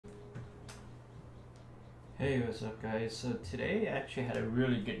Hey, what's up, guys? So today I actually had a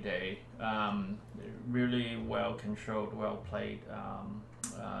really good day. Really well controlled, well played.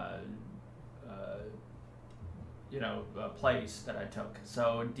 Uh, Plays that I took.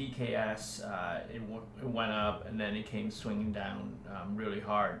 So DKS, it went up and then it came swinging down really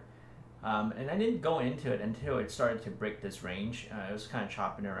hard. And I didn't go into it until it started to break this range. It was kind of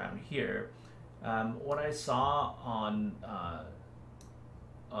chopping around here. What I saw on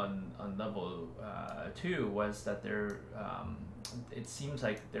level two was that it seems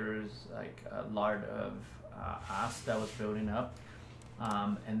like there's like a lot of ask that was building up,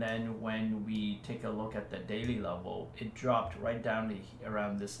 and then when we take a look at the daily level, it dropped right down to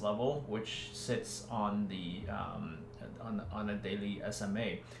around this level, which sits on the on a daily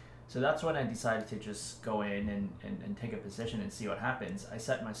SMA. So that's when I decided to just go in and take a position and see what happens. I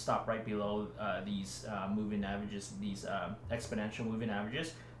set my stop right below these moving averages, these exponential moving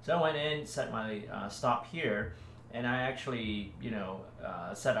averages. So I went in, set my stop here, and I actually,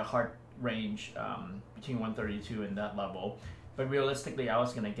 set a hard range between 132 and that level. But realistically, I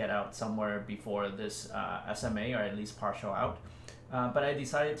was going to get out somewhere before this SMA, or at least partial out. But I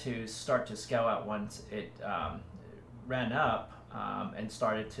decided to start to scale out once it ran up and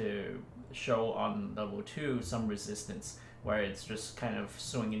started to show on level 2 some resistance, where it's just kind of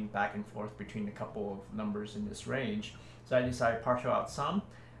swinging back and forth between a couple of numbers in this range. So I decided partial out some,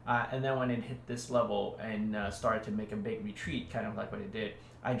 and then when it hit this level and started to make a big retreat, kind of like what it did,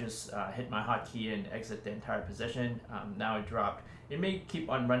 I just hit my hotkey and exit the entire position. Now it dropped. It may keep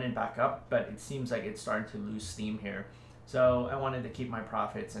on running back up, but it seems like it's starting to lose steam here. So I wanted to keep my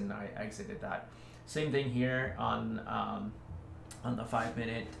profits and I exited that. Same thing here on the 5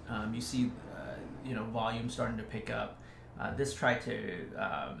 minute. You see, volume starting to pick up. This tried to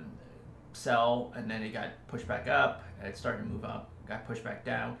sell, and then it got pushed back up. It started to move up, got pushed back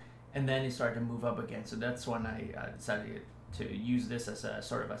down, and then it started to move up again. So that's when I decided to use this as a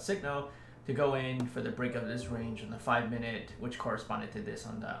sort of a signal to go in for the break of this range on the 5 minute, which corresponded to this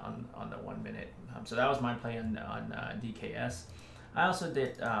on the 1 minute. So that was my play on DKS. I also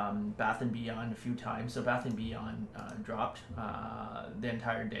did Bath and Beyond a few times. So Bath and Beyond dropped the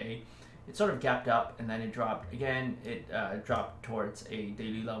entire day. It sort of gapped up and then it dropped again. It dropped towards a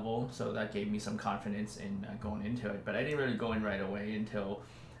daily level, so that gave me some confidence in going into it. But I didn't really go in right away until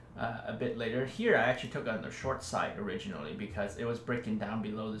a bit later. Here I actually took on the short side originally because it was breaking down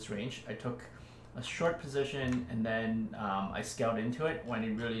below this range. I took a short position and then I scaled into it when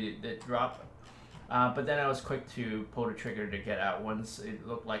it really did drop. But then I was quick to pull the trigger to get out once it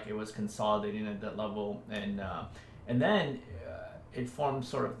looked like it was consolidating at that level, and then it formed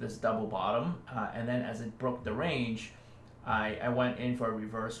sort of this double bottom, and then as it broke the range, I went in for a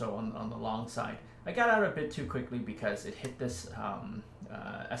reversal on the long side. I got out a bit too quickly because it hit this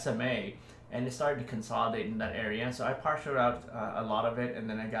SMA and it started to consolidate in that area. So I partialed out a lot of it, and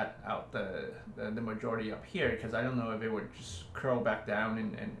then I got out the majority up here because I don't know if it would just curl back down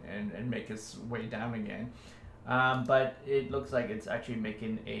and make its way down again. But it looks like it's actually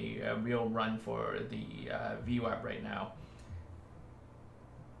making a real run for the VWAP right now.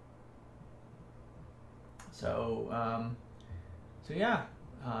 So yeah,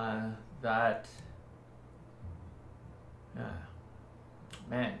 that.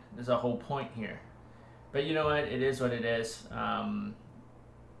 Man, there's a whole point here, but you know what? It is what it is.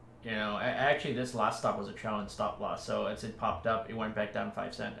 Actually, this last stop was a trailing stop loss. So as it popped up, it went back down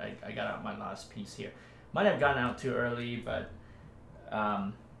 5 cents. I got out my last piece here. Might have gotten out too early, but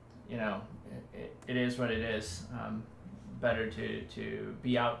it is what it is. Better to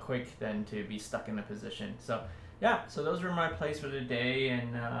be out quick than to be stuck in a position. So yeah, so those were my plays for the day,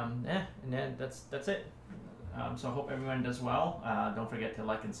 and and then that's it. So I hope everyone does well. Don't forget to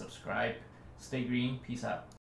like and subscribe. Stay green. Peace out.